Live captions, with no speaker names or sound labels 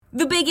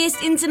The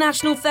biggest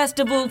international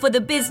festival for the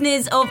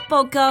business of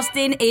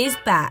podcasting is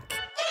back.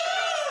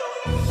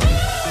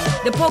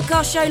 The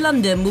Podcast Show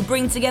London will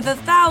bring together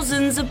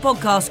thousands of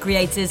podcast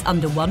creators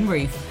under one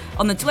roof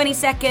on the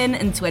 22nd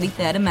and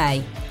 23rd of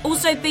May.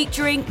 Also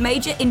featuring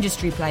major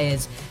industry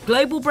players,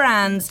 global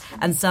brands,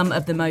 and some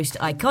of the most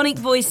iconic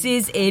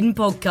voices in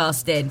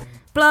podcasting.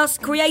 Plus,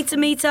 creator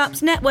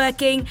meetups,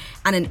 networking,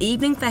 and an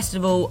evening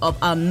festival of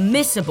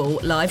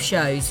unmissable live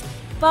shows.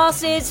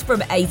 Passes from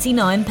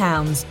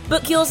 £89.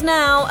 Book yours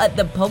now at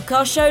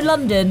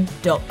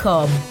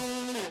thepodcastshowlondon.com.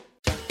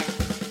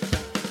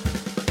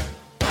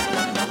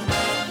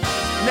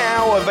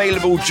 Now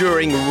available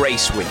during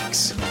race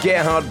weeks.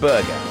 Gerhard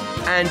Berger,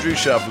 Andrew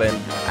Shovin,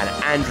 and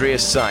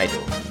Andreas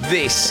Seidl.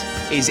 This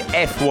is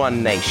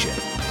F1 Nation.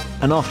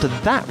 And after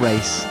that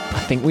race, I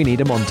think we need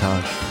a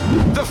montage.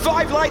 The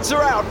 5 lights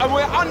are out and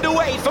we're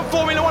underway for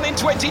Formula 1 in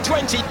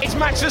 2020. It's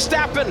Max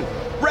Verstappen.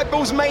 Red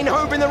Bull's main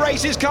hope in the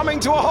race is coming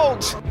to a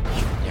halt.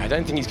 Yeah, I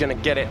don't think he's going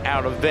to get it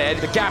out of there.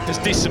 The gap has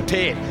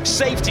disappeared.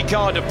 Safety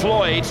car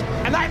deployed.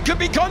 And that could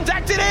be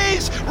contact. It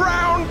is!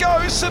 Round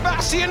goes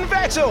Sebastian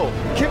Vettel.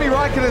 Kimi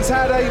Raikkonen's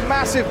had a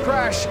massive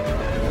crash.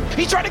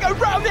 He's trying to go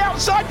round the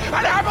outside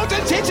and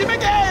Hamilton's hit him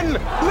again.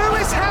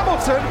 Lewis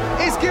Hamilton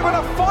is given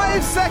a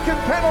 5-second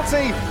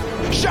penalty.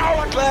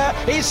 Charles Leclerc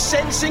is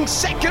sensing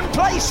second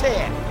place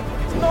here.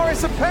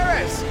 Norris and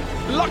Perez.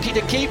 Lucky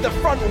to keep the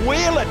front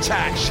wheel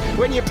attached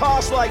when you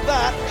pass like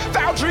that.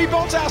 Valtteri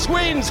Bottas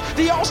wins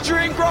the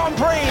Austrian Grand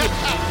Prix.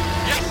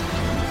 Yes.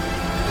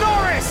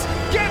 Norris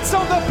gets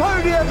on the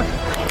podium.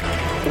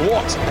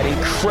 What an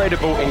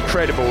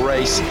incredible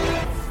race.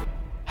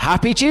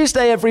 Happy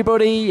Tuesday,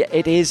 everybody.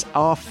 It is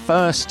our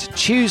first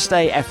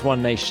Tuesday F1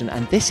 Nation,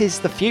 and this is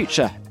the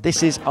future.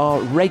 This is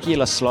our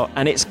regular slot,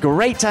 and it's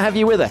great to have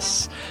you with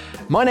us.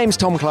 My name's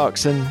Tom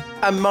Clarkson.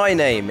 And my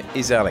name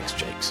is Alex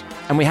Jakes.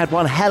 And we had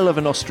one hell of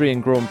an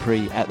Austrian Grand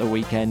Prix at the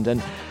weekend.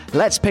 And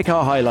let's pick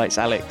our highlights,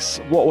 Alex.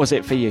 What was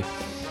it for you?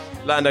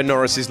 Lando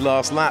Norris's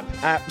last lap,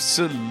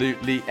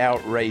 absolutely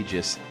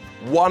outrageous.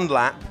 1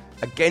 lap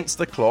against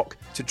the clock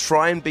to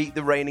try and beat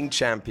the reigning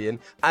champion,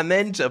 and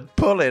then to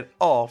pull it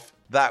off.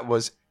 That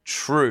was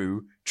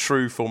true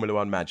Formula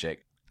One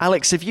magic.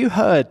 Alex, have you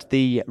heard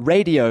the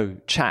radio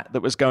chat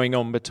that was going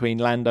on between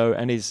Lando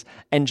and his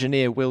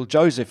engineer, Will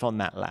Joseph, on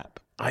that lap?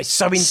 It's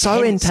so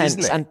intense,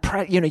 isn't it? And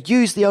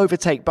use the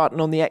overtake button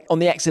on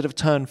the exit of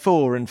turn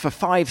 4, and for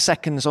 5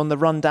 seconds on the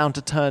run down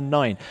to turn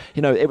 9.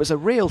 It was a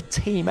real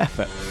team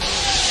effort.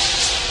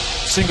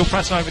 Single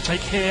press and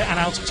overtake here and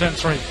out of turn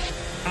 3.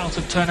 Out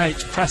of turn 8,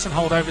 press and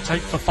hold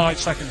overtake for 5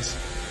 seconds.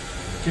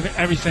 Give it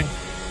everything.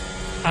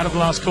 Out of the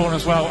last corner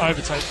as well,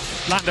 overtake.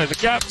 Lando, the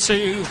gap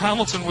to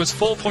Hamilton was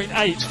 4.8.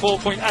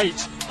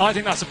 I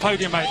think that's a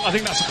podium, mate. I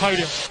think that's a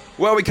podium.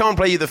 Well, we can't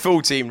play you the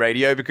full team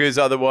radio because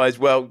otherwise,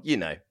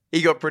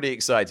 he got pretty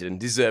excited, and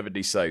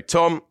deservedly so.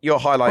 Tom, your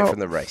highlight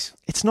from the race.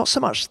 It's not so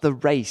much the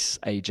race,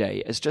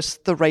 AJ, as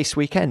just the race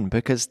weekend,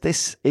 because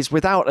this is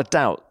without a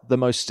doubt the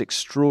most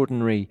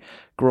extraordinary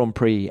Grand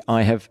Prix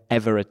I have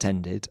ever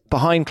attended.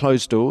 Behind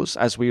closed doors,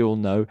 as we all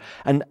know,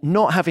 and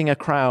not having a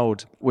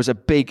crowd was a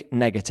big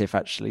negative,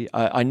 actually.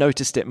 I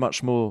noticed it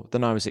much more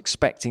than I was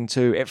expecting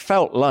to. It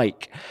felt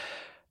like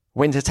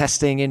winter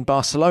testing in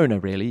Barcelona,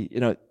 really.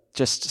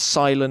 Just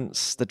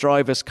silence. The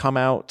drivers come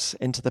out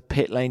into the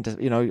pit lane,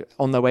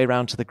 on their way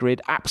around to the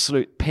grid.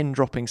 Absolute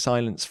pin-dropping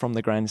silence from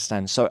the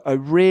grandstand. So I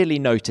really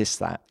noticed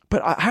that.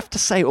 But I have to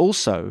say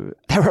also,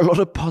 there are a lot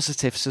of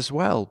positives as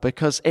well,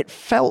 because it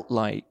felt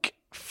like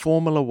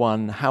Formula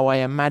One, how I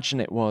imagine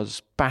it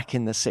was back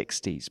in the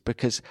 60s,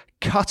 because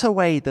cut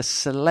away the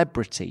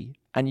celebrity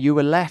and you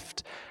were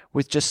left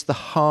with just the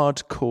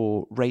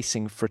hardcore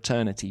racing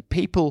fraternity.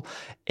 People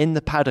in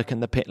the paddock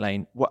and the pit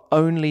lane were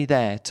only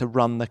there to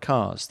run the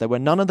cars. There were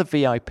none of the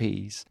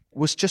VIPs. It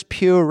was just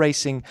pure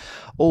racing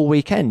all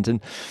weekend.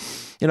 And,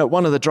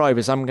 one of the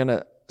drivers, I'm going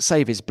to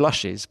save his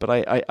blushes, but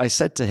I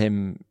said to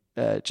him,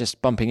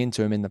 just bumping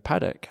into him in the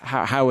paddock,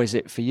 how is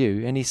it for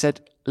you? And he said,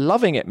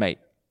 loving it, mate.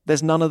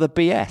 There's none of the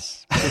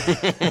BS.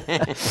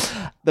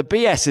 The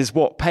BS is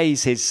what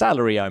pays his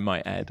salary, I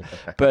might add.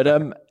 But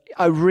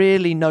I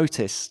really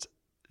noticed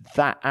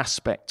that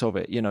aspect of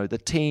it. The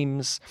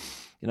teams,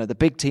 the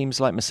big teams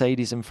like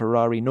Mercedes and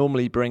Ferrari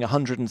normally bring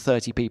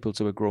 130 people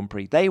to a Grand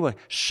Prix. They were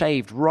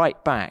shaved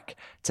right back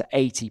to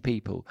 80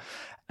 people.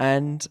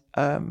 And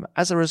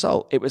as a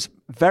result, it was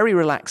very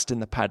relaxed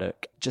in the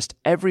paddock. Just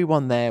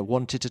everyone there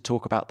wanted to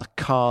talk about the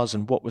cars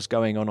and what was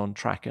going on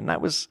track. And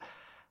that was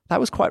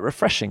quite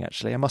refreshing,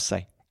 actually, I must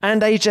say.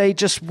 And AJ,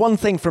 just one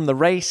thing from the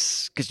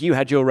race, because you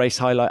had your race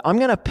highlight. I'm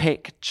going to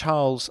pick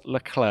Charles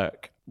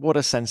Leclerc. What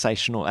a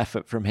sensational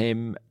effort from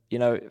him.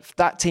 If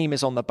that team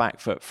is on the back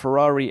foot.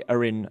 Ferrari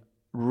are in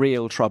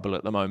real trouble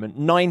at the moment.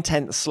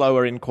 9/10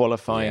 slower in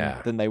qualifying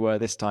than they were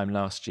this time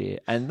last year.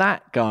 And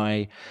that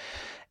guy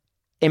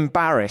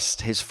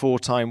embarrassed his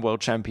 4-time world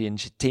champion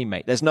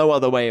teammate. There's no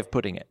other way of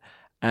putting it.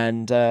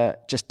 And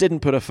just didn't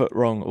put a foot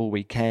wrong all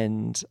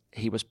weekend.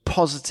 He was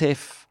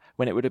positive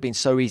when it would have been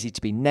so easy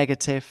to be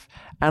negative.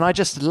 And I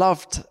just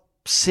loved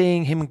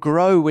seeing him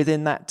grow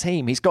within that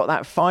team. He's got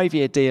that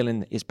 5-year deal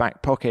in his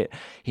back pocket.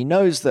 He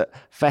knows that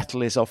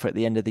Vettel is off at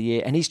the end of the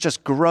year, and he's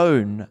just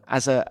grown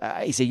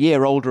he's a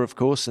year older, of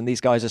course, and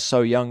these guys are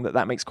so young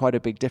that makes quite a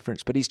big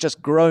difference. But he's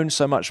just grown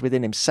so much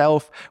within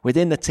himself,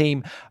 within the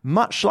team,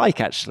 much like,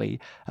 actually,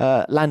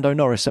 Lando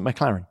Norris at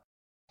McLaren.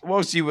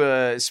 Whilst you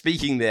were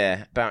speaking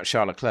there about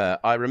Charles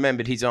Leclerc, I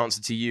remembered his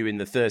answer to you in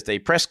the Thursday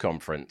press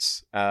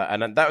conference.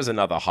 And that was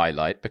another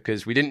highlight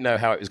because we didn't know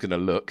how it was going to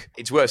look.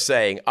 It's worth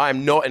saying,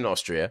 I'm not in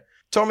Austria.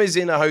 Tom is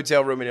in a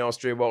hotel room in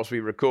Austria whilst we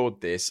record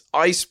this.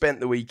 I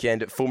spent the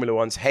weekend at Formula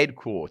One's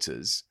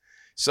headquarters.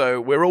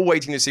 So we're all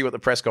waiting to see what the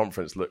press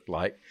conference looked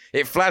like.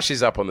 It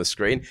flashes up on the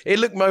screen. It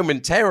looked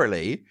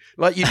momentarily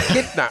like you'd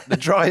kidnapped the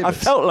drivers. I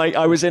felt like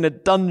I was in a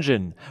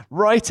dungeon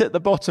right at the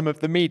bottom of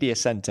the media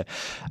centre.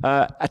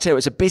 I tell you, it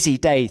was a busy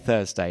day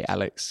Thursday,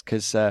 Alex,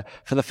 because for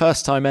the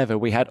first time ever,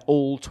 we had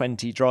all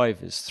 20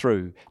 drivers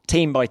through,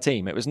 team by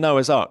team. It was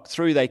Noah's Ark.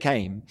 Through they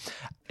came.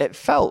 It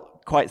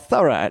felt quite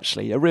thorough,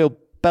 actually, a real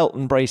belt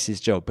and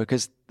braces job,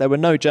 because there were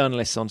no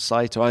journalists on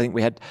site, or I think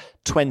we had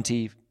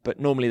 20, but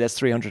normally there's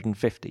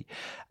 350.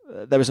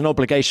 There was an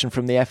obligation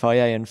from the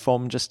FIA and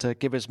FOM just to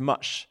give as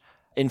much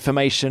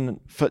information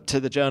to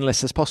the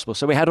journalists as possible.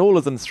 So we had all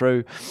of them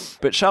through.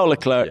 But Charles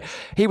Leclerc,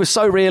 he was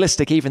so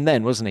realistic even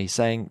then, wasn't he?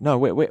 Saying, no,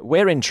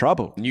 we're in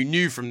trouble. You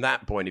knew from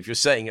that point, if you're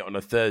saying it on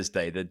a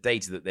Thursday, the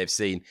data that they've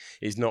seen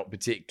is not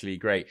particularly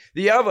great.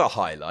 The other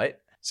highlight,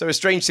 so a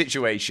strange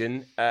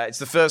situation. It's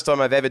the first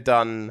time I've ever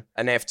done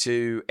an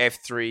F2,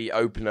 F3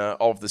 opener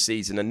of the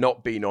season and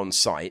not been on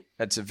site.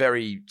 That's a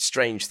very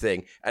strange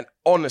thing. And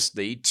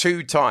honestly,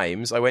 2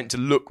 times I went to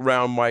look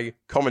round my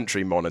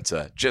commentary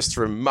monitor just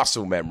from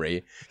muscle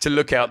memory to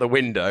look out the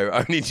window,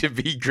 only to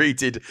be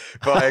greeted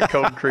by a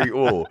concrete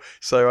wall.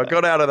 So I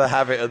got out of the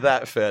habit of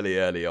that fairly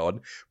early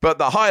on. But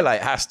the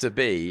highlight has to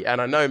be, and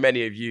I know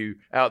many of you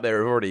out there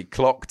have already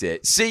clocked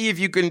it, see if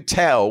you can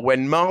tell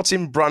when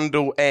Martin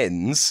Brundle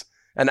ends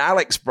and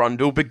Alex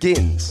Brundle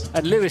begins.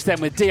 And Lewis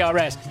then with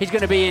DRS. He's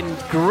going to be in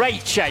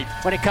great shape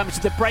when it comes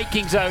to the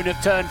braking zone of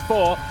turn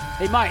 4.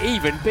 He might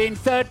even be in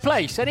 3rd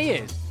place, and he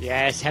is.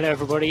 Yes, hello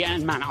everybody,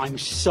 and man, I'm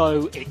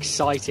so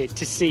excited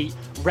to see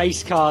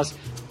race cars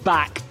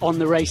back on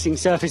the racing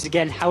surface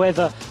again,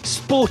 however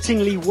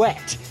sportingly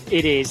wet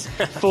it is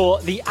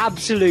for the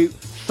absolute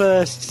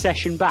first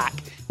session back.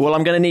 Well,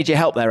 I'm going to need your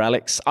help there,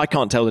 Alex. I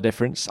can't tell the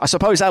difference. I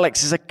suppose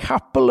Alex is a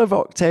couple of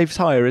octaves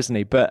higher, isn't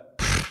he? But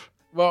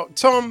well,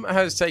 Tom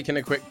has taken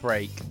a quick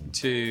break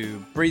to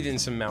breathe in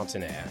some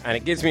mountain air, and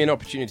it gives me an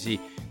opportunity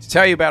to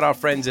tell you about our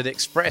friends at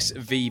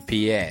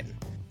ExpressVPN.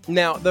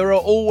 Now, there are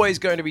always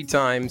going to be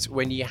times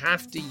when you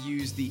have to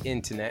use the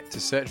internet to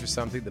search for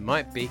something that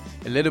might be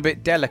a little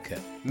bit delicate.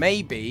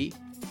 Maybe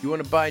you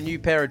want to buy a new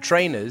pair of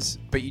trainers,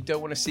 but you don't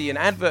want to see an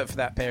advert for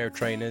that pair of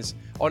trainers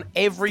on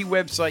every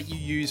website you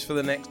use for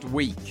the next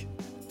week.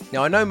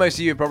 Now, I know most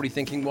of you are probably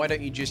thinking, why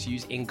don't you just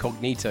use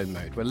incognito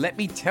mode? Well, let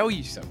me tell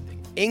you something.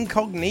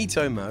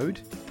 Incognito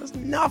mode does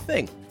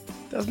nothing.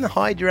 It doesn't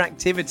hide your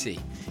activity.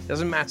 It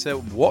doesn't matter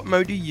what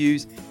mode you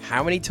use,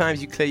 how many times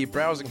you clear your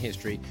browsing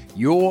history,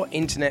 your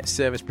internet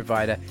service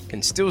provider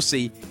can still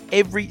see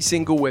every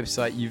single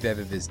website you've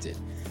ever visited.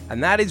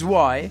 And that is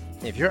why,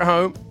 if you're at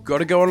home, you've got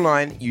to go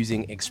online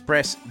using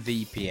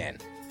ExpressVPN.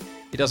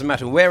 It doesn't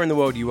matter where in the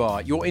world you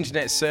are, your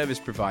internet service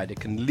provider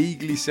can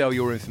legally sell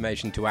your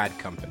information to ad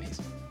companies.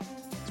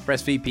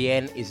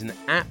 ExpressVPN is an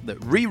app that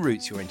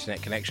reroutes your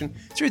internet connection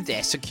through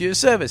their secure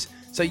service,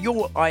 so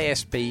your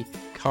ISP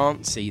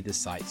can't see the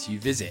sites you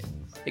visit.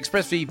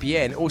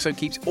 ExpressVPN also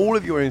keeps all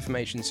of your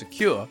information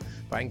secure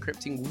by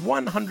encrypting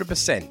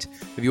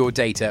 100% of your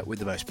data with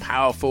the most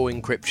powerful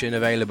encryption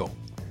available.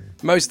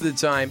 Most of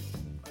the time,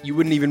 you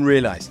wouldn't even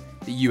realize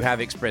that you have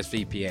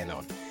ExpressVPN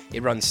on.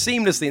 It runs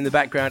seamlessly in the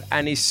background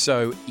and is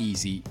so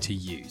easy to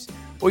use.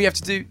 All you have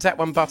to do, tap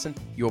one button,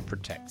 you're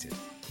protected.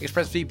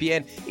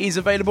 ExpressVPN is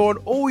available on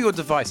all your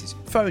devices,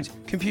 phones,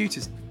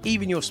 computers,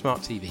 even your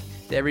smart TV.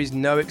 There is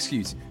no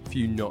excuse for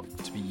you not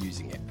to be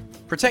using it.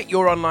 Protect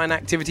your online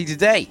activity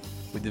today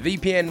with the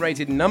VPN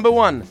rated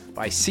 #1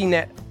 by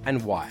CNET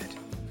and Wired.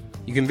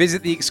 You can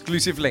visit the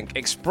exclusive link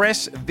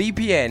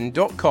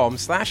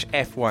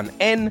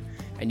expressvpn.com/F1N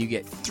and you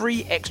get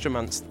 3 extra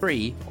months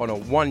free on a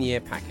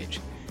 1-year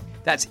package.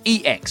 That's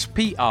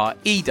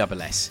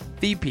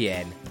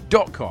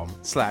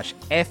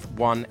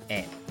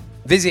expressvpn.com/F1N.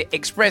 Visit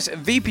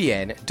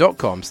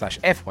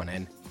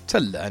expressvpn.com/F1N to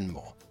learn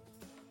more.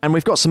 And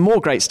we've got some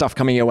more great stuff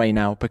coming your way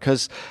now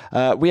because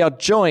we are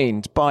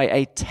joined by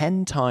a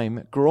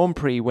 10-time Grand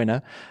Prix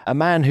winner, a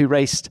man who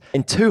raced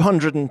in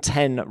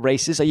 210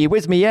 races. Are you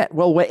with me yet?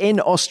 Well, we're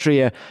in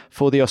Austria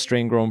for the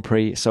Austrian Grand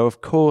Prix. So,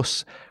 of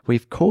course,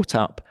 we've caught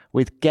up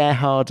with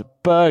Gerhard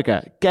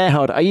Berger.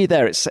 Gerhard, are you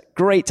there? It's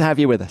great to have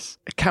you with us.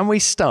 Can we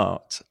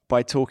start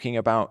by talking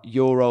about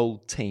your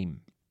old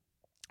team,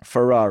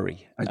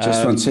 Ferrari? I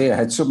just want to say I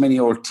had so many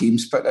old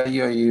teams, but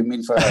you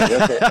mean Ferrari.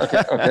 Okay.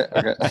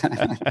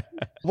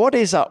 What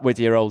is up with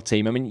your old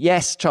team? I mean,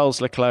 yes,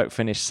 Charles Leclerc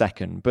finished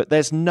second, but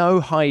there's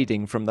no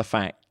hiding from the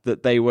fact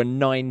that they were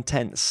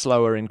 9/10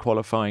 slower in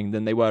qualifying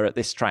than they were at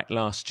this track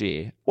last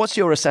year. What's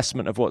your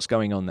assessment of what's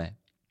going on there?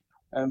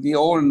 And we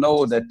all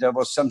know that there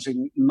was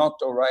something not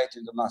all right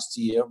in the last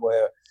year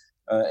where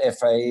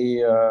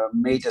FIA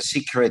made a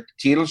secret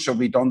deal, so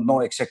we don't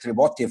know exactly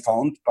what they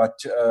found, but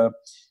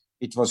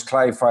it was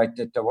clarified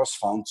that there was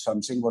found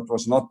something what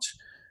was not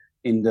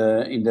in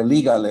the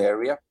legal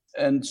area.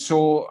 And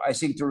so I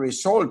think the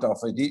result of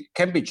it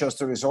can be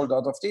just a result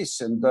out of this.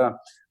 And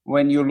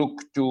when you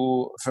look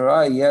to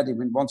Ferrari, yeah, they've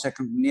been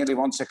nearly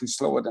 1 second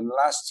slower than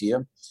last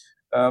year.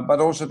 But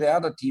also the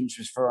other teams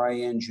with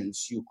Ferrari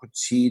engines, you could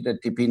see that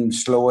they've been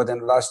slower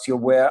than last year,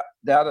 where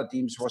the other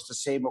teams was the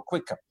same or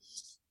quicker.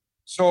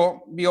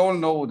 So we all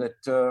know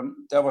that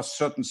there was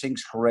certain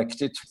things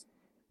corrected.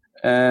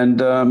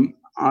 And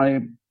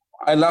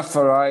I love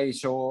Ferrari,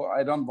 so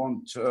I don't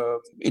want...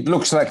 it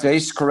looks like they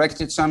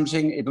corrected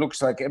something. It looks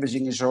like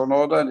everything is in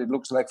order, and it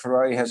looks like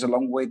Ferrari has a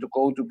long way to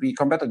go to be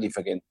competitive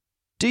again.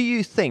 Do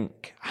you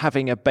think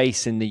having a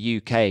base in the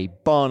UK,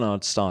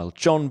 Barnard style,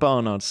 John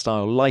Barnard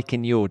style, like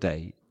in your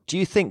day, do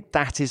you think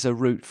that is a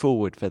route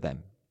forward for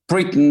them?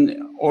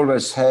 Britain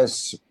always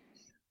has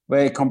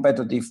very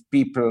competitive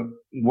people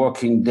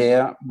working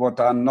there, what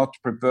are not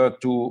prepared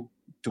to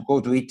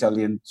go to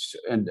Italy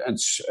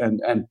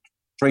and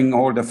bring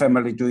all the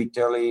family to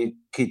Italy,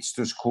 kids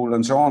to school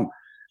and so on.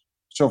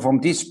 So from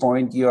this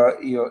point,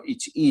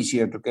 it's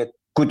easier to get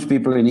good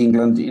people in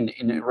England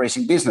in a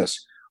racing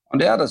business. On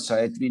the other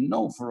side, we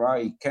know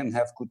Ferrari can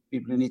have good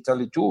people in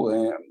Italy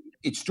too.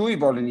 It's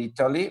doable in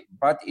Italy,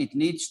 but it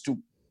needs to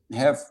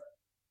have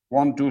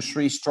 1, 2,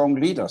 3 strong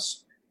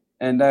leaders.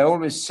 And I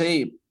always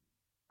say,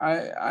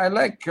 I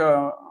like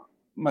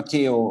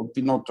Matteo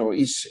Binotto.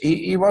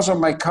 He was on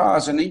my car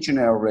as an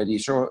engineer already.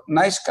 So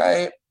nice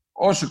guy,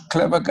 also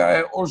clever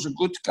guy, also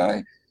good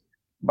guy.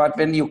 But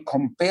when you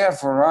compare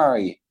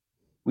Ferrari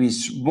with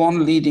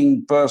one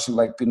leading person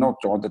like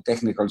Binotto on the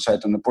technical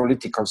side, on the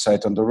political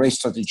side, on the race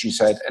strategy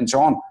side, and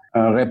so on.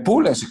 Red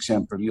Bull, as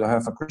example, you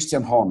have a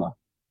Christian Horner,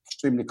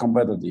 extremely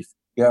competitive.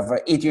 You have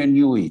Adrian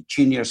Newey,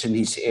 genius in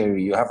his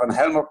area. You have a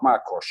Helmut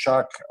Marko,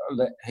 shark,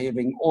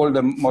 having all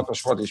the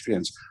motorsport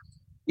experience.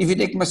 If you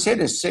take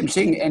Mercedes, same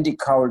thing, Andy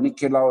Cowell,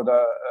 Niki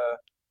Lauda,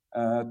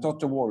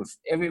 Toto Wolff,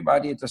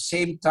 everybody at the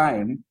same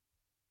time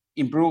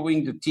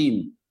improving the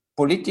team,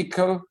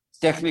 political,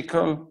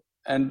 technical,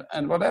 and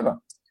whatever.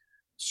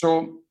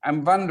 So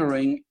I'm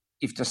wondering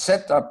if the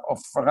setup of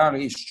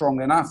Ferrari is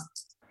strong enough.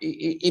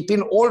 It's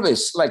been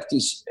always like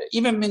this.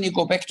 Even when you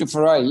go back to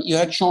Ferrari, you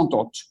had Jean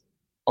Todt.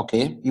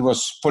 Okay, he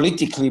was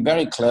politically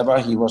very clever.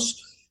 He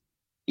was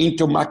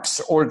into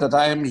Max all the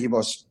time. He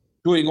was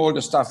doing all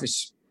the stuff with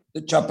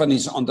the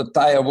Japanese on the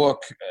tire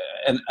work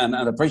and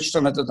the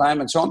Bridgestone at the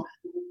time and so on.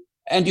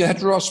 And you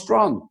had Ross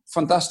Brawn,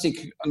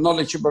 fantastic,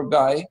 knowledgeable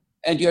guy.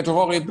 And you had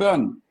Rory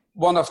Byrne,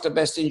 one of the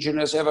best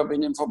engineers ever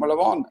been in Formula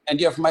One. And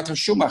you have Michael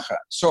Schumacher.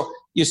 So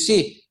you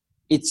see,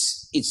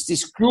 it's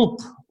this group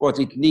what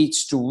it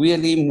needs to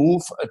really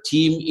move a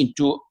team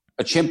into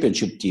a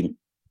championship team.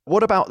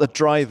 What about the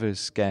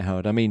drivers,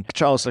 Gerhard? I mean,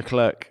 Charles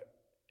Leclerc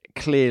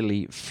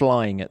clearly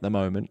flying at the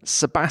moment.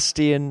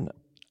 Sebastian,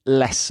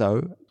 less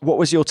so. What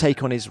was your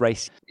take on his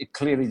race? It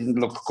clearly didn't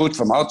look good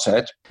from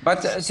outside.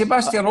 But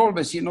Sebastian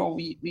always,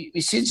 we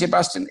see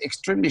Sebastian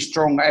extremely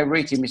strong. I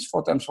rate him as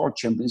 4x world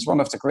champion. He's one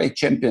of the great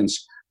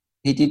champions.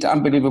 He did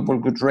unbelievable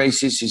good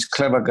races. He's a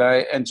clever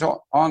guy and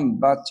so on.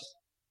 But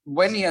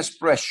when he has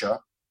pressure,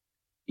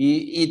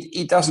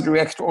 he doesn't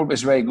react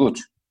always very good.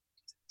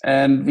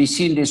 And we've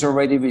seen this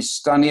already with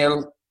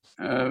Daniel,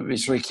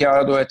 with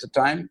Ricciardo at the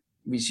time.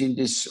 We've seen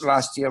this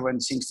last year when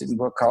things didn't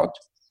work out.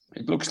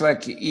 It looks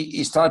like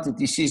he started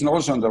this season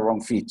also on the wrong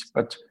feet.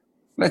 But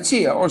let's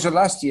see. Also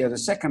last year, the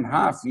second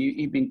half,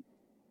 he been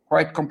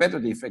quite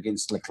competitive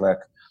against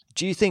Leclerc.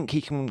 Do you think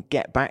he can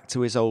get back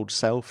to his old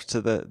self?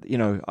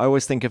 I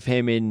always think of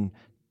him in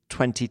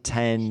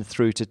 2010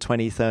 through to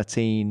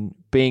 2013,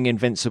 being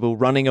invincible,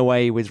 running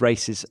away with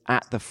races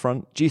at the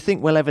front. Do you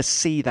think we'll ever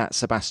see that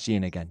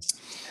Sebastian again?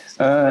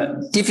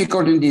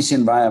 Difficult in this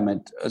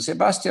environment.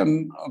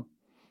 Sebastian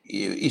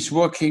is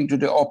working to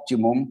the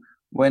optimum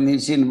when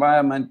his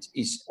environment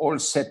is all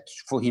set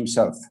for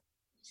himself.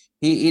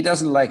 He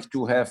doesn't like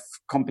to have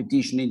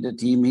competition in the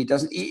team. He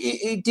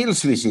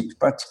deals with it,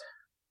 but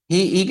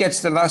he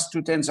gets the last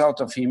 2 tenths out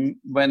of him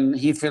when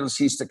he feels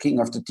he's the king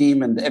of the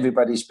team and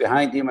everybody's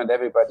behind him and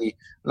everybody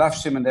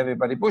loves him and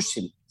everybody pushes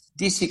him.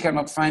 This he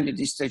cannot find at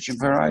this stage in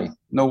Ferrari.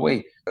 No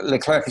way.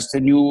 Leclerc is the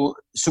new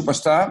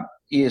superstar.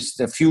 He is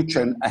the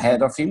future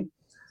ahead of him.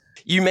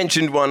 You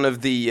mentioned one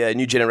of the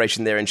new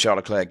generation there in Charles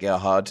Leclerc,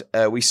 Gerhard.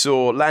 We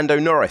saw Lando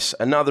Norris,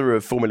 another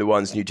of Formula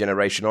One's new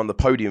generation, on the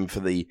podium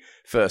for the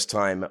first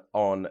time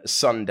on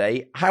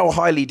Sunday. How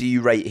highly do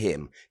you rate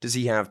him? Does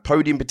he have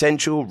podium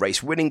potential,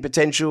 race winning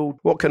potential?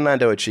 What can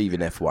Lando achieve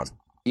in F1?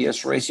 He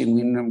has racing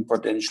winning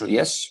potential,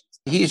 yes.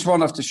 He is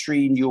one of the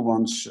 3 new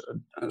ones,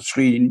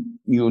 3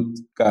 new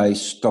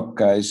guys, top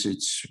guys.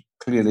 It's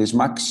clearly is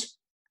Max.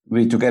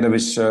 together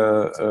with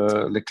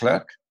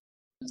Leclerc.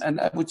 And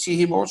I would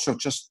see him also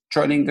just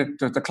joining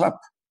the club.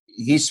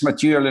 His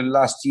material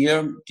last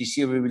year, this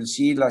year we will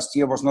see, last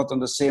year was not on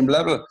the same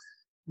level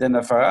than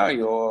a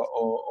Ferrari or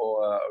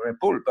Red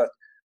Bull, but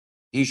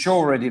he showed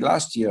already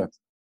last year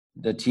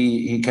that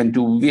he can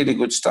do really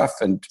good stuff.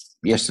 And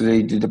yesterday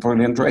he did a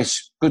brilliant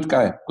race. Good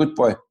guy, good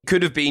boy.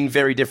 Could have been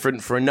very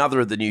different for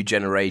another of the new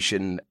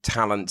generation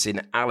talents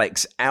in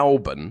Alex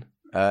Albon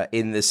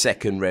in the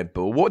second Red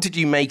Bull. What did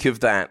you make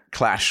of that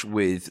clash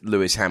with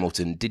Lewis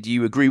Hamilton? Did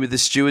you agree with the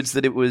stewards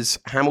that it was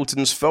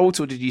Hamilton's fault,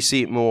 or did you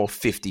see it more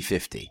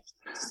 50-50?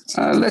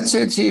 Let's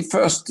say it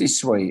first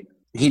this way.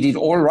 He did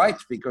all right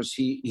because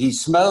he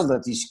smelled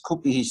that this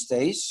could be his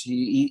days.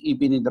 He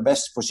been in the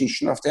best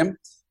position of them.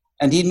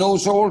 And he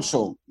knows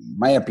also,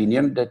 my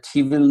opinion, that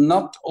he will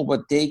not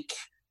overtake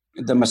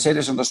the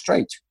Mercedes on the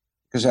straight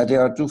because they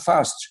are too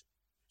fast.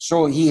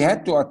 So he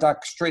had to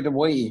attack straight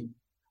away,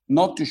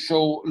 not to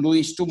show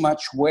Lewis too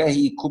much where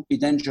he could be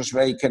dangerous,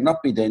 where he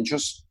cannot be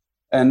dangerous.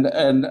 And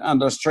on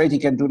the straight he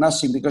can do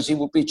nothing because he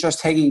would be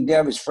just hanging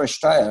there with fresh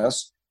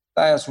tires.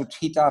 Tires would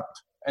heat up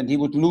and he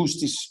would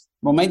lose this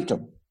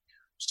momentum.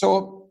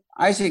 So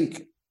I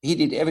think he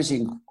did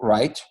everything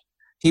right.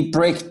 He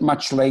braked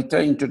much later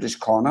into this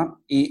corner.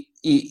 He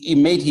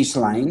made his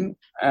line.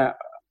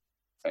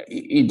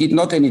 He did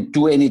not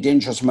do any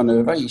dangerous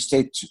maneuver. He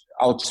stayed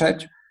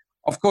outside.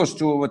 Of course,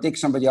 to overtake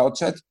somebody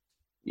outside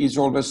is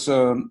always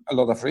a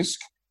lot of risk.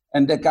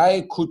 And the guy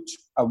who could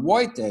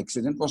avoid the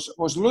accident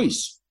was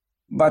Lewis.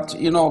 But,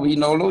 we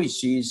know Lewis.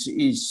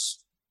 He's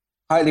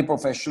highly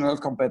professional,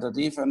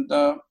 competitive,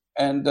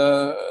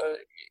 and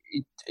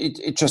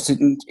it just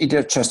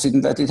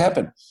didn't let it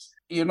happen.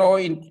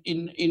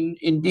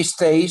 In these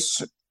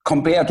days,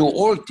 compared to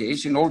old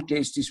days, in old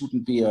days this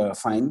wouldn't be a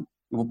fine;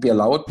 it would be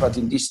allowed. But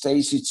in these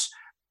days,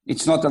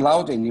 it's not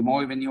allowed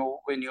anymore. When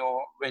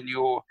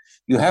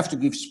you have to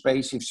give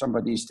space if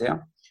somebody is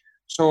there.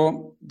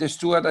 So the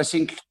steward, I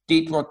think,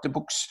 did what the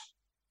books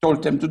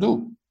told them to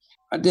do.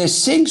 And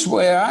there's things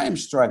where I am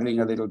struggling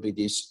a little bit.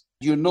 Is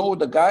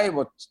the guy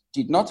what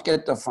did not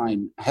get the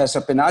fine has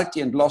a penalty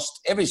and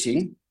lost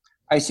everything.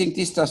 I think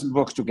this doesn't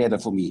work together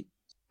for me.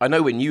 I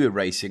know when you were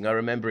racing, I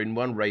remember in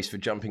one race for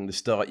jumping the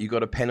start, you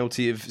got a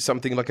penalty of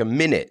something like a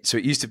minute. So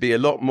it used to be a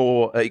lot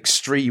more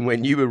extreme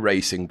when you were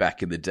racing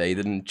back in the day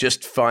than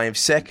just 5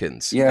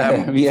 seconds. Yeah,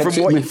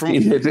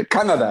 in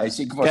Canada, I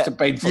think, was the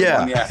painful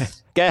one, yeah.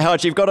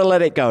 Gerhard, you've got to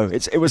let it go.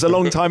 It was a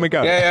long time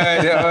ago.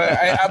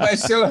 I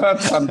still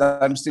hurt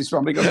sometimes this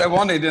one because I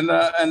won it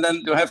and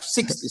then to have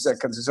 60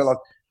 seconds is a lot.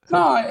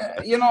 No,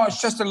 it's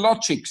just the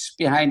logics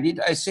behind it.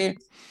 I say,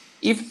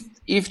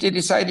 if they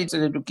decided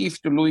to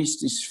give to Lewis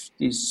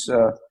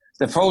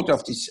the fault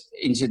of this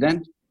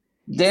incident,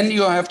 then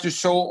you have to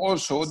show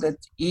also that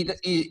he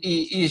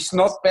is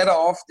not better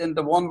off than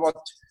the one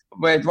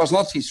where it was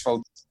not his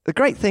fault. The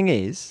great thing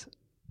is,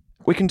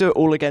 we can do it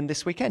all again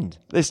this weekend.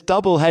 This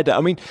double header. I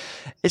mean,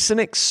 it's an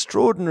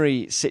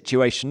extraordinary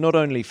situation, not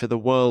only for the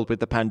world with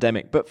the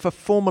pandemic, but for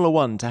Formula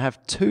One to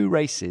have 2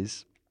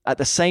 races at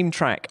the same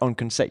track on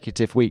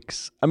consecutive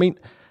weeks. I mean,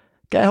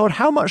 Gerhard,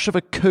 how much of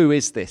a coup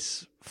is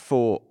this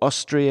for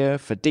Austria,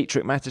 for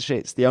Dietrich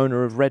Mateschitz, the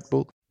owner of Red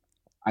Bull?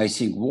 I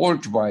think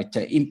worldwide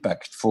the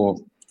impact for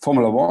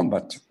Formula One,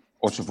 but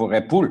also for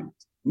Red Bull,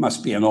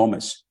 must be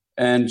enormous.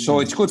 And so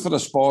it's good for the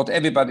sport.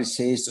 Everybody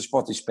says the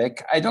sport is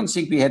back. I don't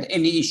think we had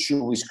any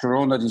issue with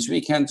Corona this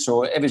weekend,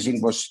 so everything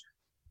was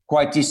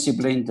quite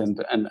disciplined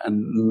and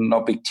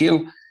no big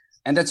deal.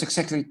 And that's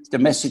exactly the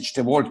message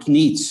the world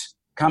needs.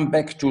 Come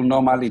back to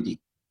normality.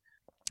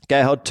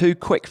 Gerhard, 2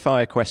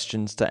 quick-fire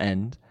questions to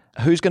end.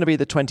 Who's going to be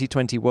the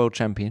 2020 world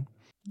champion?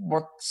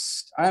 What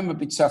I'm a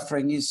bit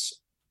suffering is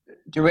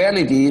the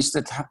reality is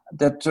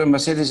that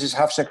Mercedes is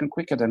half second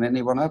quicker than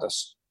anyone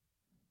else.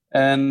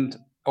 And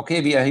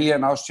okay, we are here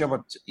in Austria,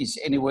 but it's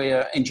anyway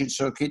an engine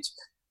circuit.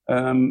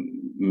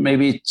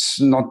 Maybe it's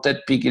not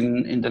that big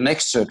in the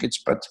next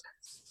circuits, but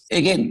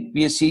again,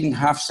 we are seeing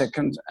half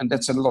second, and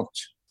that's a lot.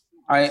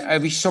 I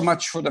wish so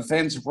much for the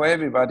fans, for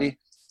everybody,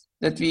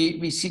 that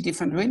we see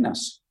different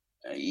winners.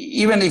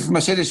 Even if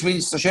Mercedes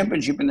wins the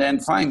championship in the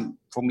end, fine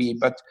for me.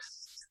 But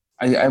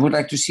I would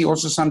like to see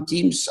also some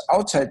teams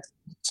outside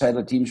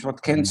the teams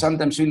what can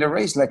sometimes win a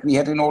race, like we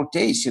had in old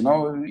days.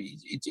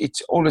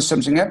 It's always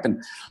something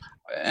happen.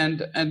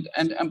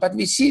 But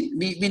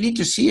we need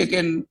to see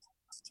again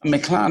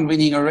McLaren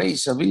winning a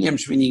race,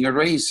 Williams winning a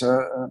race,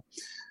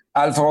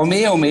 Alfa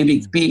Romeo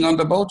maybe being on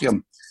the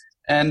podium,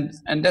 and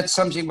that's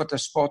something what the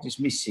sport is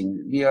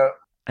missing.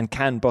 And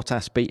can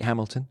Bottas beat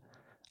Hamilton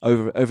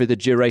over the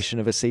duration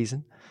of a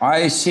season?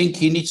 I think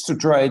he needs to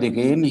try it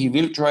again. He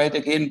will try it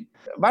again.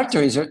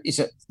 Walter is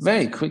a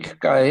very quick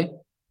guy,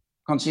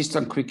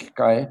 consistent quick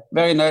guy,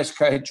 very nice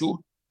guy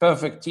too.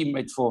 Perfect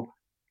teammate for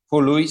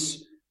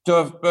Lewis.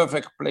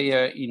 Perfect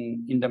player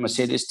in the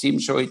Mercedes team.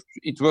 So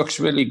it works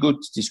really good,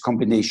 this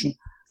combination.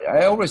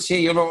 I always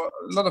say, a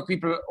lot of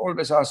people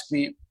always ask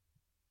me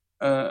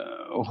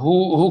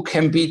who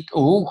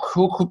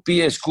could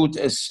be as good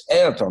as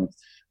Ayrton.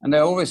 And I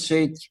always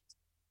say,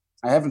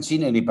 I haven't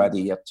seen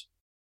anybody yet.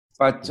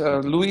 But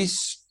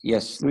Lewis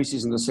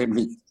is in the same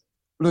league.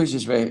 Lewis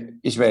is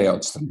very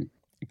outstanding.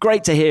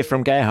 Great to hear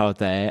from Gerhard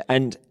there.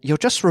 And you're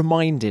just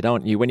reminded,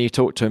 aren't you, when you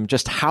talk to him,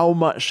 just how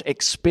much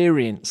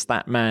experience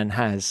that man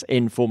has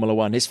in Formula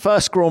One. His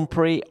first Grand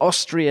Prix,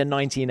 Austria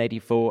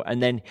 1984,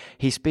 and then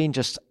he's been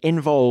just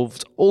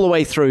involved all the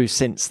way through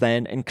since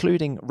then,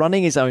 including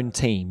running his own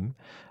team,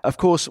 of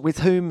course, with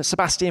whom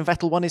Sebastian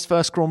Vettel won his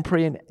first Grand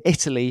Prix in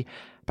Italy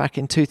back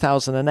in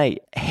 2008.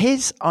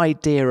 His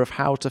idea of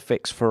how to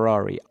fix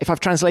Ferrari, if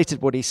I've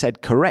translated what he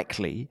said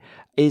correctly,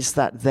 is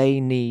that they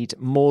need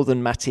more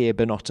than Mattia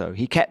Binotto.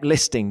 He kept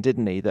listing,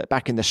 didn't he, that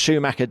back in the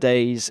Schumacher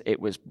days,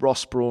 it was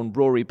Ross Brawn,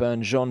 Rory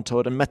Byrne, Jean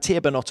Todt, and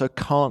Mattia Binotto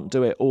can't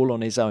do it all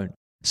on his own.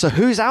 So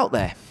who's out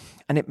there?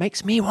 And it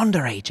makes me wonder,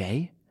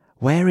 AJ,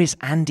 where is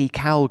Andy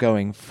Cowell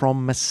going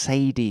from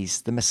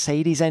Mercedes? The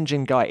Mercedes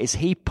engine guy, is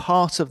he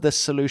part of the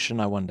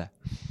solution, I wonder?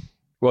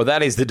 Well,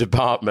 that is the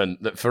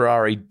department that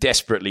Ferrari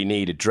desperately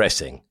need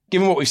addressing,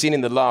 given what we've seen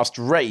in the last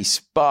race.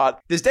 But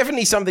there's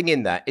definitely something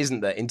in that, isn't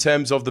there, in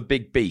terms of the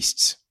big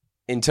beasts,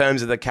 in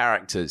terms of the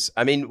characters.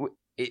 I mean,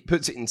 it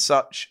puts it in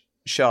such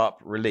sharp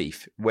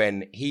relief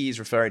when he's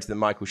referring to the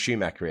Michael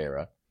Schumacher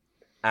era,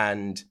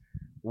 and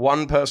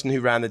one person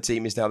who ran the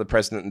team is now the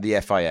president of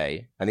the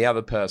FIA, and the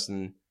other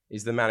person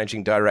is the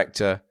managing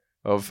director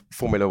of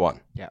Formula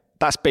One. Yeah,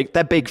 that's big.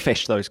 They're big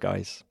fish, those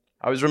guys.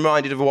 I was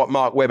reminded of what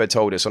Mark Webber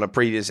told us on a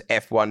previous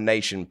F1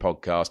 Nation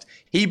podcast.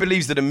 He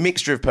believes that a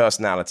mixture of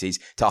personalities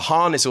to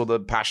harness all the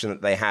passion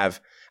that they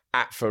have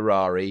at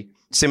Ferrari.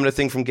 Similar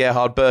thing from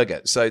Gerhard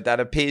Berger. So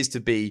that appears to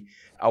be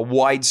a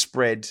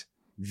widespread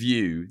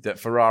view that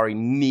Ferrari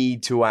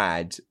need to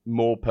add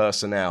more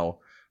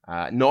personnel,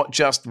 not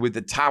just with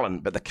the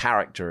talent, but the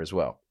character as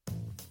well.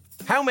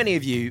 How many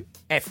of you,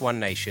 F1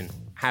 Nation,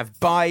 have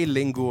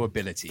bilingual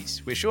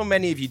abilities? We're sure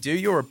many of you do.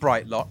 You're a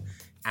bright lot.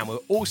 And we're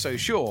also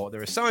sure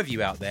there are some of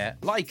you out there,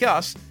 like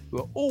us, who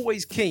are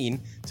always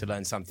keen to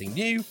learn something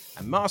new,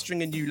 and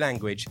mastering a new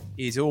language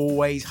is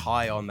always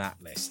high on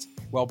that list.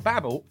 Well,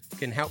 Babbel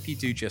can help you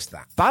do just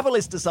that. Babbel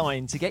is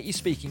designed to get you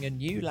speaking a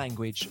new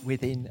language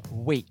within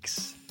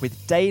weeks,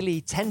 with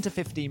daily 10 to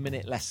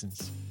 15-minute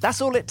lessons.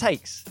 That's all it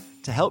takes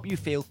to help you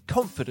feel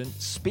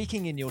confident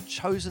speaking in your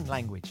chosen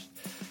language.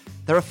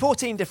 There are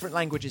 14 different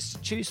languages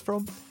to choose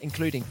from,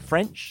 including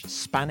French,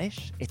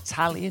 Spanish,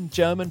 Italian,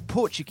 German,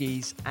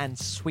 Portuguese, and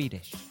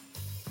Swedish.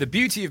 The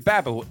beauty of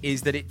Babbel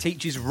is that it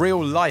teaches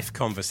real-life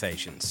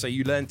conversations, so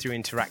you learn through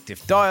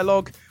interactive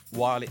dialogue,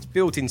 while its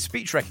built-in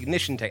speech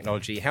recognition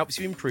technology helps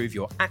you improve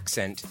your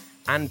accent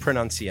and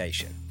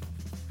pronunciation.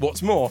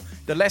 What's more,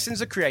 the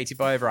lessons are created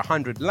by over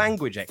 100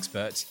 language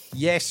experts,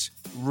 yes,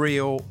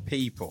 real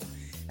people.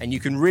 And you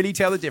can really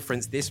tell the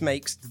difference this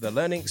makes to the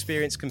learning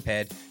experience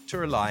compared to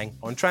relying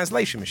on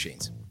translation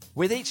machines.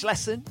 With each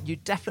lesson, you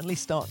definitely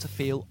start to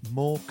feel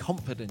more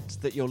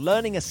confident that you're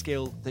learning a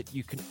skill that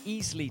you can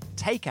easily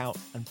take out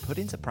and put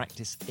into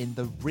practice in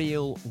the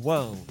real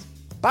world.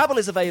 Babbel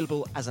is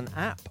available as an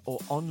app or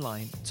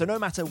online, so no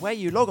matter where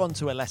you log on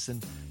to a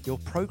lesson, your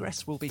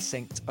progress will be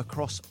synced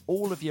across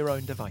all of your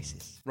own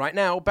devices. Right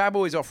now,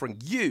 Babbel is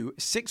offering you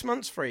 6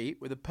 months free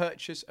with a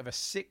purchase of a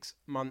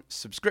 6-month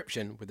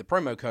subscription with the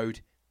promo code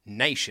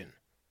NATION.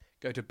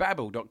 Go to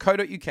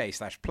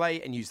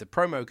babbel.co.uk/play and use the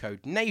promo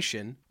code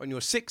NATION on your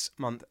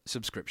 6-month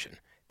subscription.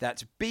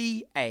 That's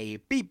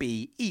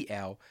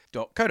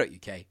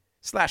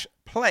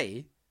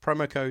babbel.co.uk/play,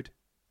 promo code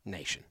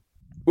NATION.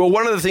 Well,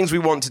 one of the things we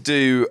want to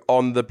do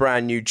on the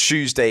brand new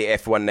Tuesday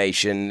F1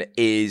 Nation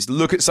is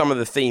look at some of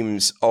the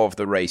themes of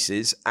the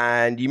races.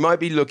 And you might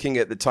be looking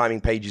at the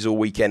timing pages all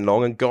weekend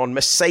long and gone,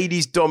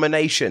 Mercedes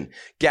domination,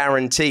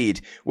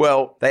 guaranteed.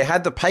 Well, they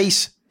had the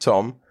pace,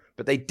 Tom,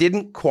 but they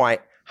didn't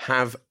quite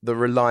have the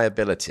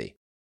reliability.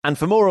 And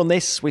for more on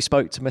this, we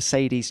spoke to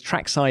Mercedes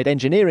trackside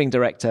engineering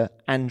director,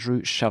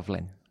 Andrew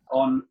Shovin.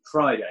 On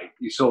Friday,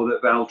 you saw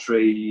that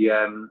Valtteri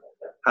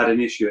had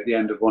an issue at the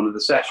end of one of the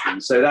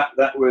sessions. So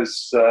that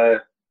was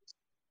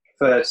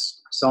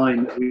first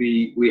sign that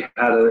we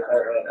had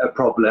a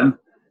problem.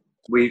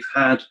 We've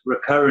had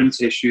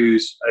recurrent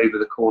issues over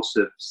the course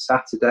of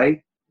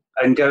Saturday.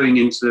 And going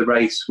into the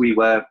race, we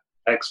were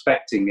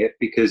expecting it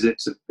because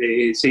it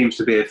seems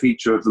to be a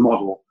feature of the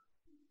model.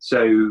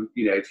 So,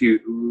 at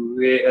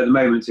the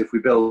moment, if we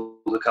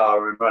build a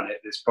car and run it,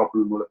 this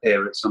problem will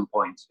appear at some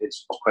point.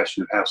 It's a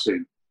question of how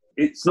soon.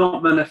 It's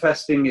not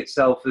manifesting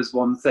itself as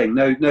one thing.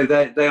 No,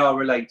 they are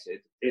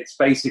related. It's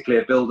basically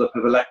a build-up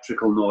of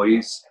electrical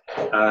noise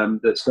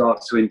that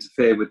starts to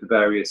interfere with the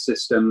various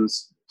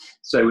systems.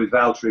 So with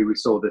Valtteri, we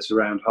saw this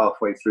around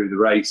halfway through the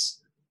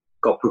race.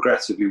 Got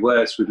progressively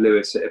worse. With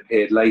Lewis, it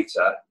appeared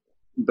later.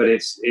 But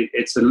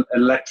it's an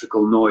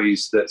electrical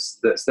noise that's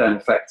then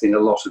affecting a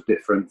lot of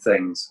different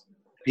things.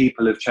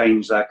 People have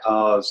changed their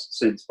cars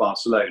since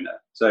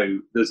Barcelona. So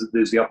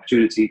there's the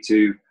opportunity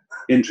to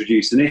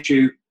introduce an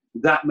issue.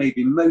 That may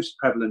be most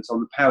prevalent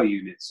on the power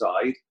unit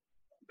side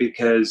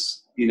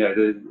because,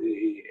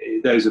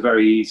 those are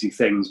very easy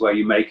things where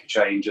you make a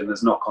change and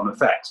there's knock-on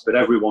effects, but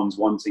everyone's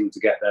wanting to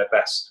get their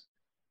best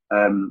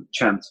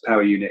chance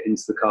power unit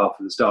into the car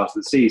for the start of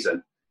the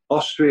season.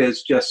 Austria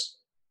is just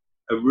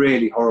a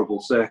really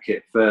horrible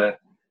circuit for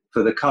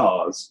the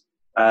cars.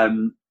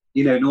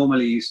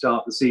 Normally you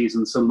start the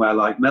season somewhere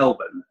like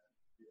Melbourne,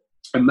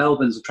 and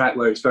Melbourne's a track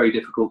where it's very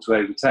difficult to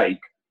overtake.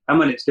 And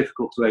when it's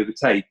difficult to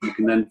overtake, you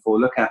can then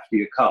look after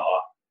your car.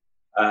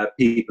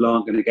 People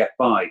aren't going to get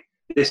by.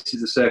 This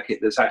is a circuit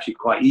that's actually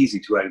quite easy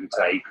to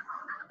overtake.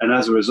 And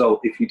as a result,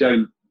 if you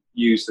don't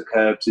use the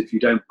curbs, if you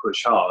don't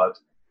push hard,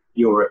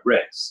 you're at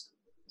risk.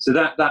 So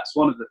that's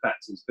one of the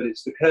factors. But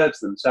it's the curbs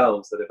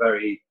themselves that are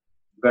very,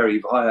 very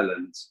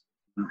violent.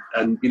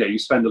 And, you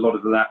spend a lot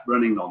of that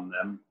running on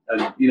them.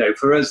 And,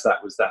 for us,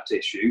 that was that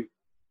issue.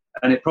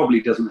 And it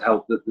probably doesn't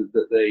help that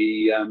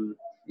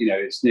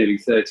it's nearly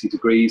 30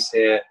 degrees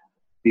here.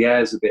 The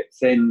air's a bit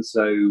thin,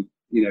 so,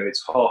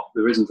 it's hot.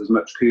 There isn't as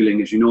much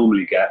cooling as you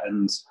normally get,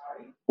 and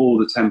all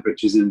the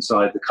temperatures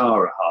inside the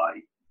car are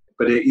high.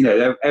 But,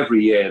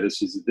 every year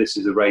this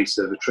is a race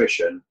of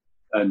attrition,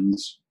 and,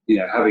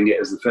 having it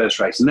as the first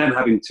race and then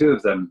having two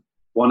of them,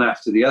 one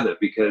after the other,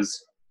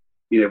 because,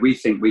 we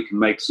think we can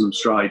make some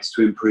strides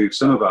to improve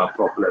some of our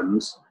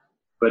problems,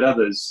 but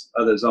others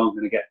aren't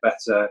going to get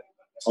better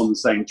on the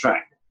same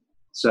track.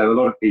 So a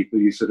lot of people,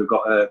 you sort of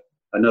got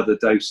another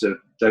dose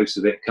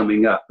of it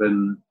coming up,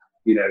 and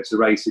it's a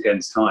race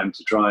against time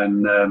to try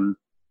and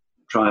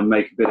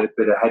make a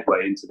bit of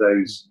headway into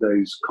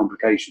those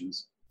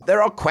complications.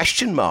 There are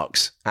question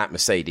marks at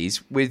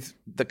Mercedes with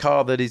the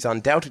car that is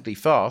undoubtedly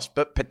fast,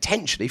 but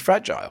potentially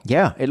fragile.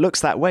 Yeah, it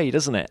looks that way,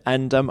 doesn't it?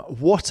 And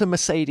what are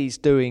Mercedes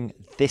doing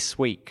this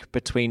week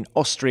between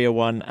Austria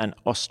 1 and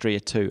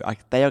Austria 2?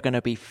 They are going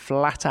to be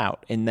flat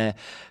out in their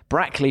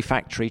Brackley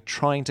factory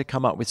trying to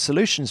come up with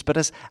solutions. But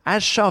as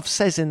Shov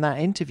says in that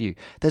interview,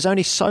 there's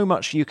only so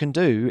much you can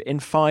do in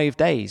 5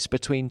 days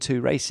between two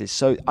races.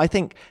 So I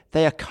think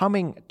they are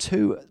coming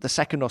to the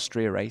second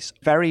Austria race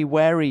very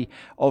wary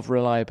of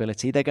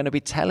reliability. They're going to be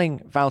telling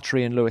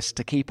Valtteri and Lewis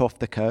to keep off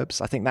the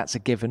curbs. I think that's a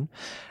given.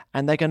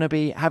 And they're going to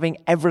be having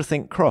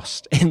everything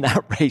crossed in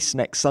that race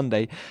next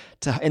Sunday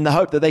in the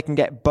hope that they can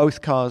get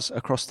both cars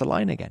across the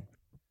line again.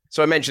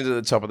 So I mentioned at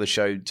the top of the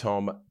show,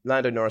 Tom,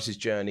 Lando Norris's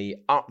journey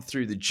up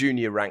through the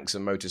junior ranks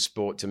of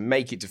motorsport to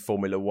make it to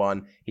Formula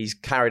One. He's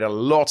carried a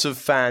lot of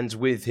fans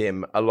with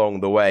him along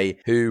the way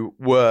who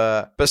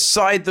were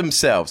beside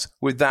themselves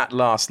with that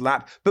last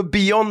lap. But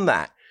beyond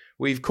that,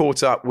 we've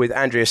caught up with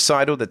Andreas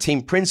Seidl, the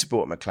team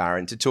principal at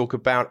McLaren, to talk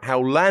about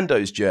how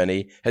Lando's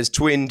journey has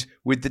twinned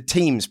with the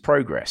team's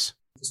progress.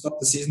 To stop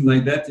the season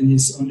like that in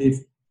his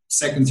only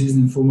second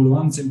season in Formula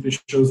One simply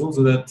shows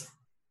also that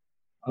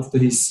after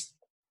his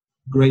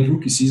great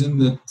rookie season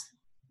that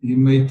he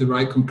made the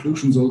right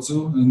conclusions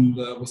also and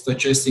was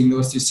digesting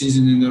last year's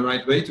season in the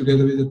right way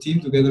together with the team,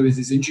 together with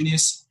his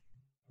engineers.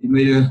 He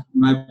made, in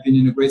my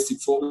opinion, a great step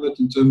forward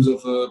in terms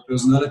of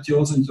personality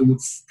also, in terms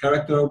of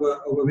character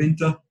over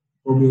winter.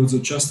 Probably also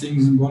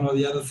adjusting one or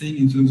the other thing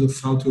in terms of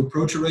how to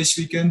approach a race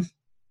weekend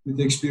with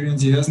the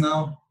experience he has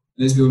now.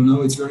 As we all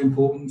know, it's very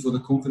important for the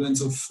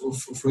confidence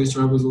of race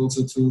drivers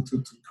also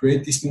to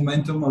create this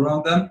momentum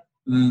around them.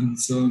 And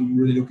so I'm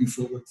really looking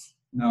forward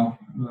now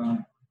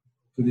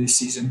to this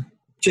season.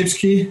 James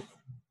Key,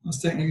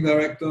 as technical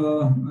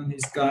director, and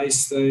his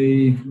guys,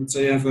 they would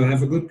say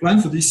have a good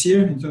plan for this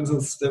year in terms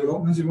of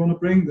developments we want to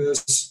bring.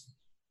 There's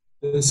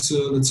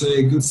let's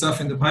say good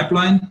stuff in the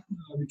pipeline,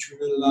 which we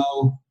will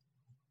now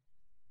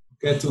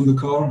get on the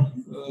car,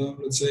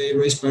 let's say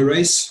race by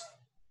race,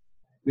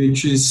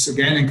 which is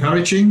again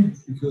encouraging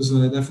because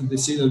I definitely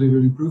see that we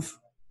will improve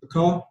the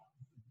car.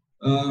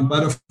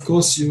 But of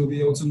course,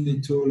 we also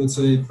need to, let's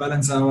say,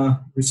 balance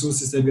our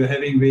resources that we are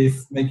having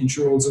with making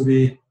sure also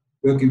we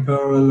work in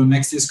parallel on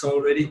next year's car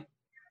already.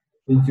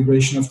 The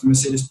integration of the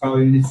Mercedes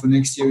power unit for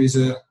next year is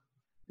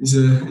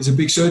a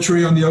big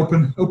surgery on the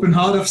open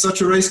heart of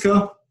such a race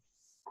car.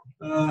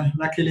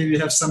 Luckily, we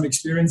have some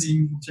experience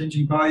in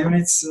changing power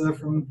units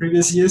from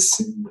previous years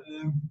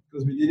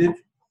because we did it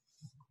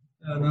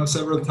now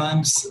several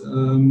times.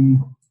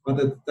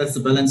 But that's the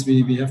balance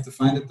we have to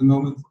find at the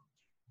moment.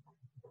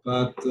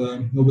 But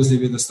obviously,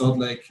 with the start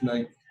like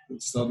the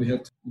start, we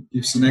had to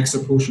give some extra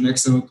push and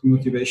extra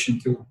motivation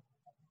to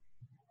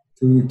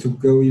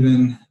go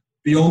even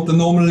beyond the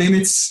normal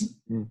limits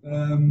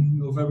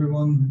of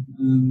everyone.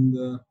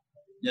 And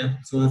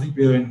so I think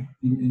we are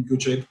in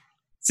good shape.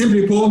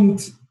 Simply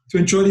important to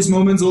enjoy these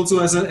moments also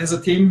as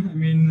a team. I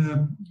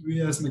mean,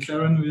 we as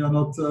McLaren, we are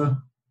not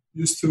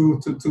used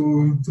to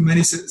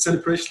many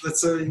celebrations,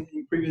 let's say,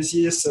 in previous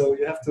years. So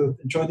you have to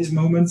enjoy these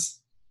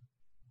moments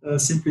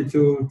simply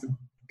to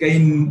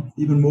gain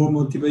even more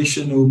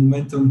motivation or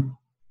momentum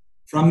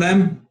from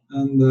them.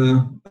 And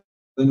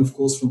then, of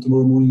course, from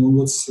tomorrow morning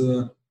onwards,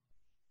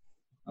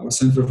 our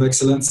Center of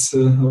Excellence,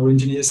 our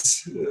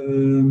engineers,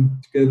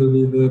 together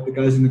with the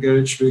guys in the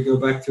garage, we go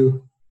back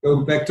to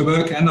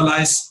work,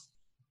 analyze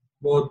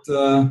what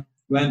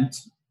went,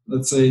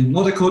 let's say,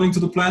 not according to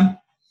the plan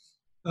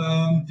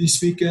this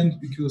weekend,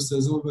 because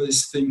there's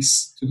always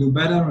things to do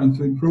better and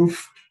to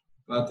improve.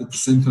 But at the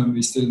same time,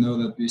 we still know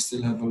that we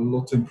still have a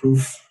lot to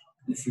improve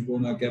if we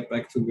want to get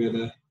back to where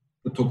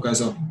the top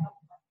guys are.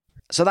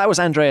 So that was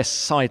Andreas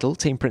Seidl,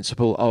 team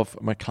principal of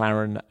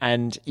McLaren,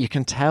 and you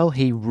can tell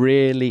he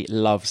really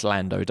loves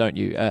Lando, don't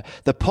you?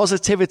 The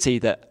positivity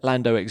that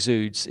Lando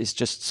exudes is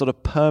just sort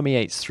of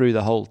permeates through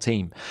the whole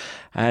team.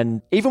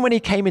 And even when he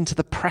came into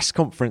the press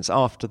conference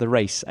after the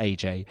race,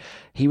 AJ,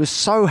 he was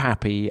so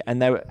happy,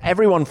 and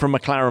everyone from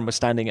McLaren was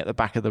standing at the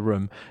back of the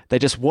room. They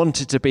just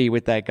wanted to be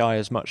with their guy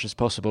as much as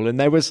possible. And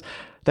there was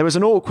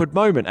an awkward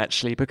moment,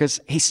 actually, because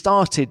he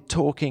started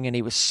talking and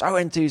he was so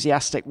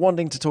enthusiastic,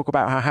 wanting to talk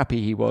about how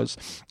happy he was.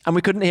 And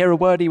we couldn't hear a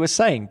word he was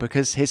saying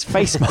because his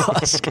face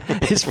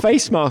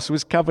mask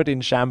was covered in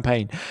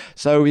champagne.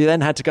 So we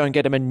then had to go and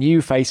get him a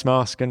new face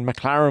mask, and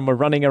McLaren were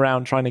running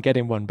around trying to get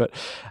him one. But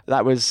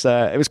that was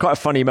it was quite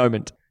a funny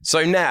moment.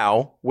 So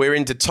now we're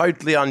into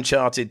totally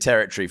uncharted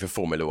territory for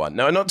Formula One.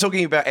 Now, I'm not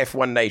talking about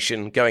F1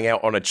 Nation going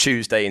out on a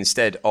Tuesday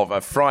instead of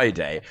a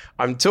Friday.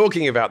 I'm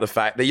talking about the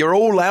fact that you're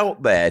all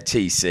out there,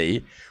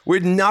 TC,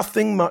 with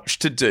nothing much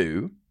to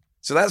do.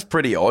 So that's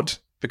pretty odd,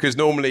 because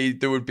normally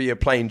there would be a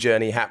plane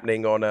journey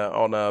happening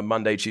on a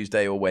Monday,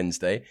 Tuesday or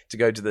Wednesday to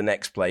go to the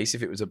next place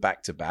if it was a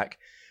back-to-back.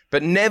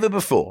 But never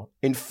before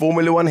in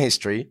Formula One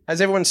history has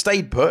everyone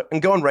stayed put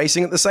and gone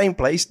racing at the same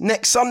place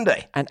next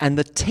Sunday. And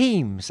the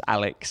teams,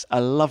 Alex,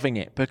 are loving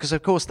it because,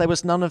 of course, there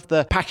was none of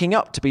the packing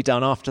up to be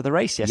done after the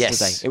race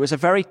yesterday. Yes. It was a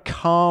very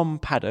calm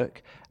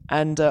paddock,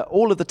 and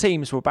all of the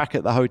teams were back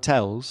at the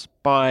hotels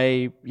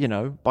by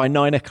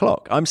 9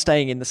 o'clock. I'm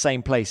staying in the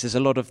same place as a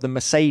lot of the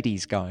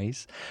Mercedes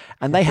guys,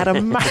 and they had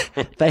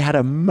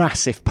a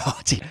massive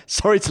party.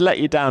 Sorry to let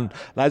you down,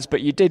 lads,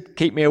 but you did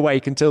keep me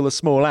awake until the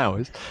small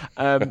hours.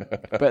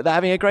 But they're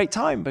having a great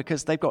time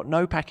because they've got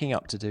no packing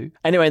up to do.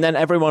 Anyway, and then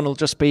everyone will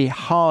just be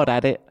hard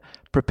at it,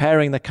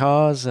 preparing the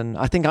cars, and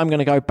I think I'm going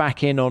to go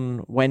back in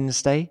on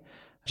Wednesday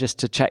just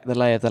to check the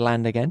lay of the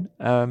land again.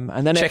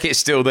 And then it's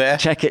still there.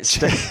 Check it's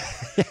still.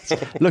 Yes.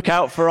 Look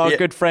out for our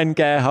good friend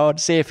Gerhard,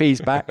 see if he's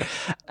back.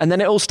 And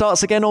then it all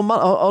starts again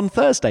on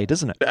Thursday,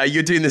 doesn't it?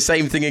 You're doing the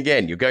same thing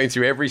again. You're going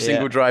through every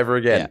single driver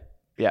again.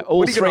 Yeah. All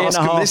what are you going to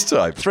ask him this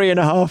time?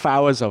 3.5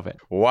 hours of it.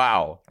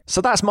 Wow.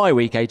 So that's my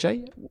week,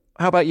 AJ.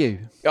 How about you?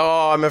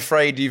 Oh, I'm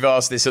afraid you've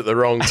asked this at the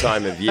wrong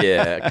time of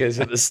year, because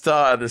at the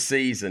start of the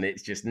season,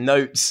 it's just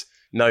notes,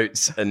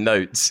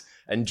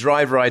 and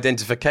driver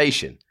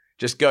identification.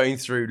 Just going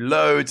through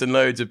loads and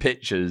loads of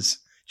pictures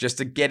just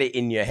to get it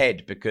in your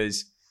head,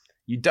 because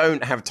you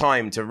don't have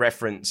time to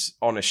reference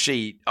on a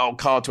sheet,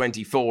 car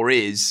 24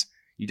 is.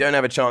 You don't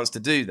have a chance to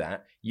do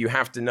that. You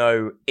have to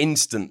know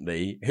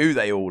instantly who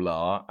they all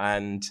are.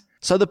 And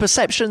so the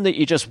perception that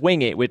you just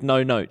wing it with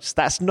no notes,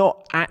 that's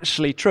not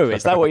actually true.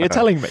 Is that what you're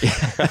telling me?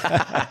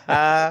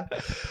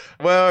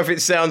 Well, if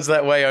it sounds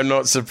that way, I'm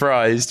not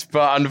surprised.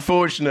 But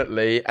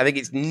unfortunately, I think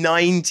it's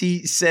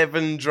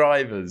 97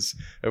 drivers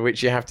of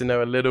which you have to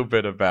know a little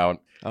bit about.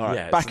 All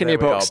right, back in your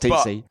box,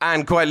 TC.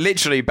 And quite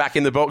literally back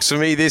in the box for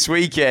me this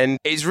weekend.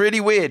 It's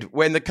really weird.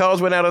 When the cars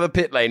went out of the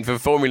pit lane for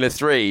Formula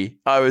 3,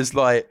 I was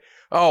like,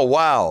 oh,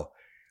 wow.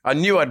 I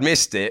knew I'd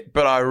missed it,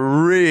 but I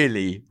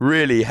really,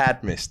 really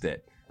had missed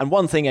it. And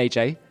one thing,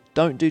 AJ,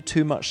 don't do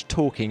too much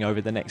talking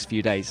over the next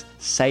few days.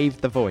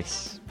 Save the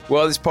voice.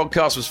 Well, this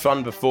podcast was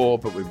fun before,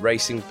 but with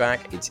racing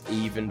back, it's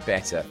even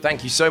better.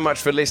 Thank you so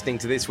much for listening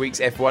to this week's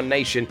F1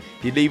 Nation.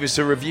 If you leave us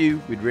a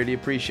review, we'd really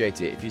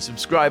appreciate it. If you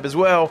subscribe as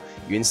well,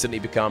 you instantly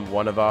become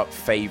one of our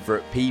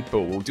favourite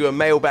people. We'll do a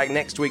mailbag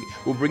next week.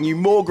 We'll bring you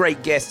more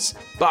great guests.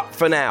 But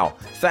for now,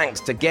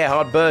 thanks to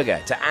Gerhard Berger,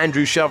 to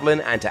Andrew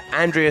Shovin, and to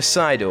Andreas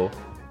Seidl.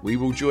 We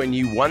will join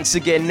you once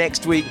again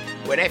next week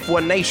when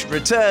F1 Nation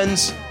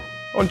returns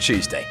on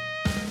Tuesday.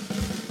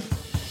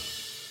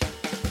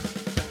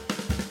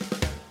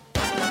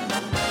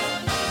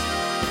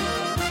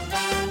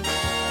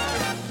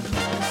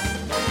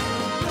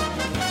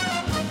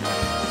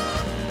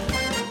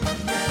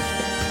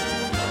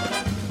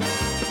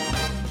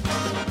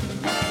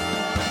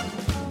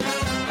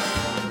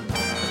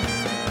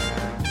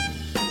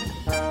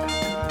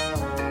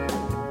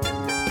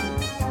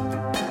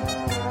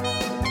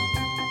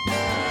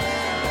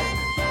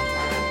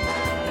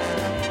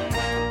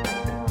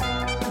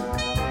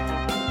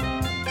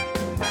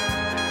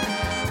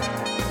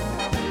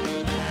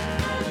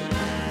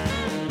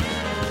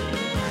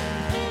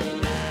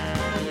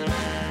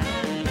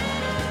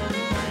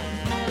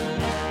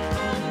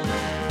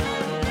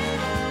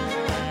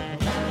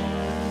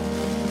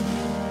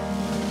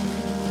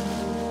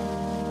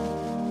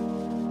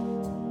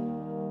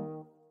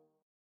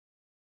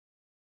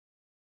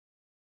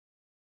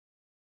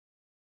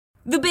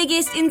 The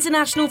biggest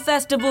international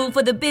festival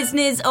for the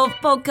business of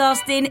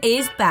podcasting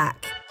is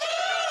back.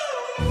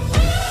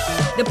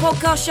 The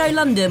Podcast Show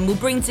London will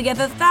bring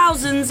together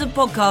thousands of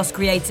podcast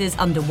creators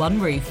under one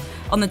roof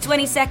on the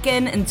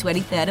 22nd and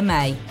 23rd of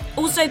May.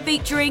 Also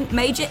featuring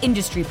major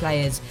industry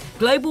players,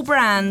 global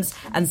brands,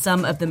 and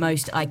some of the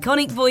most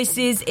iconic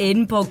voices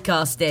in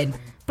podcasting.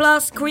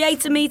 Plus,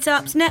 creator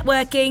meetups,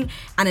 networking,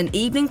 and an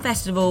evening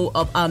festival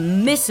of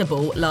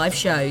unmissable live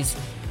shows.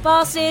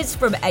 Passes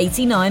from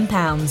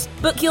 £89.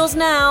 Book yours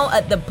now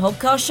at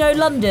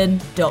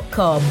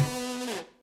thepodcastshowlondon.com.